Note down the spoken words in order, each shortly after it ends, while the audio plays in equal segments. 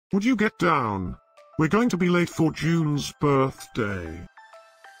Would you get down? We're going to be late for June's birthday.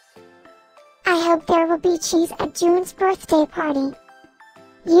 I hope there will be cheese at June's birthday party.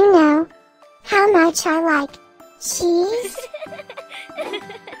 You know how much I like cheese.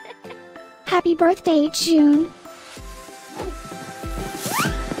 Happy birthday, June.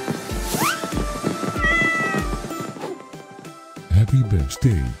 Happy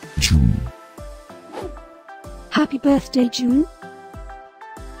birthday, June. Happy birthday, June.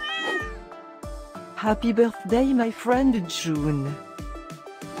 Happy birthday, my friend June.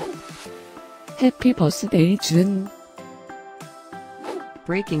 Happy birthday, June.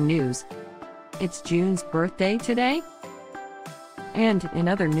 Breaking news. It's June's birthday today? And in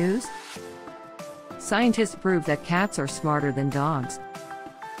other news, scientists prove that cats are smarter than dogs.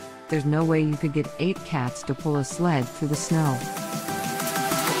 There's no way you could get 8 cats to pull a sled through the snow.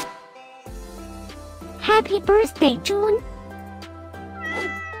 Happy birthday, June.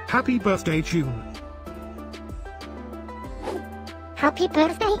 Happy birthday, June. Happy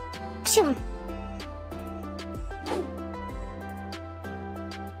birthday, June.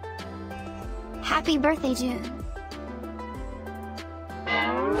 Happy birthday, June.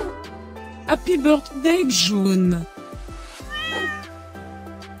 Happy birthday, June.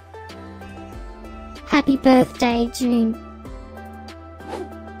 Happy birthday, June.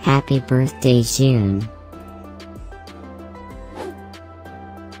 Happy birthday, June.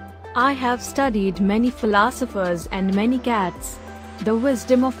 I have studied many philosophers and many cats. The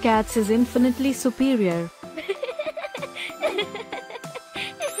wisdom of cats is infinitely superior.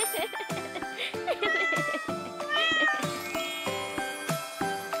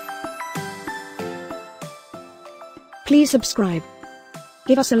 Please subscribe,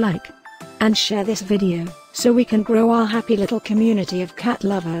 give us a like, and share this video, so we can grow our happy little community of cat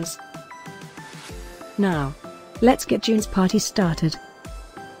lovers. Now, let's get June's party started.